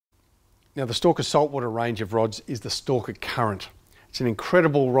Now the Stalker saltwater range of rods is the Stalker Current. It's an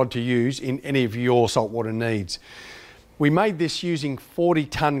incredible rod to use in any of your saltwater needs. We made this using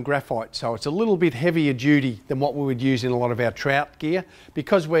 40-ton graphite, so it's a little bit heavier duty than what we would use in a lot of our trout gear,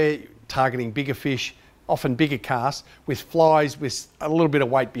 because we're targeting bigger fish, often bigger casts, with flies with a little bit of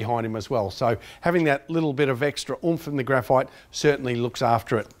weight behind him as well. So having that little bit of extra oomph in the graphite certainly looks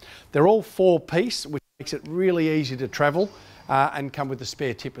after it. They're all 4-piece, which makes it really easy to travel. And come with a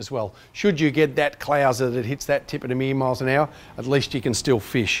spare tip as well. Should you get that clouser that hits that tip at 1,000,000 miles an hour, at least you can still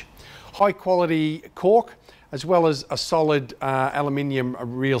fish. High quality cork, as well as a solid aluminium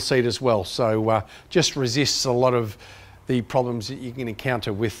reel seat as well. So just resists a lot of the problems that you can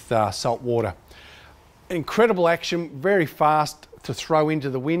encounter with salt water. Incredible action, very fast to throw into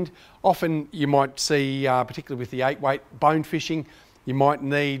the wind. Often you might see, particularly with the 8-weight bone fishing, you might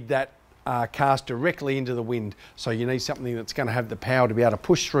need that cast directly into the wind. So you need something that's going to have the power to be able to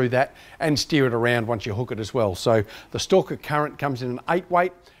push through that and steer it around once you hook it as well. So the Stalker Current comes in an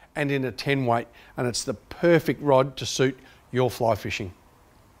 8-weight and in a 10-weight, and it's the perfect rod to suit your fly fishing.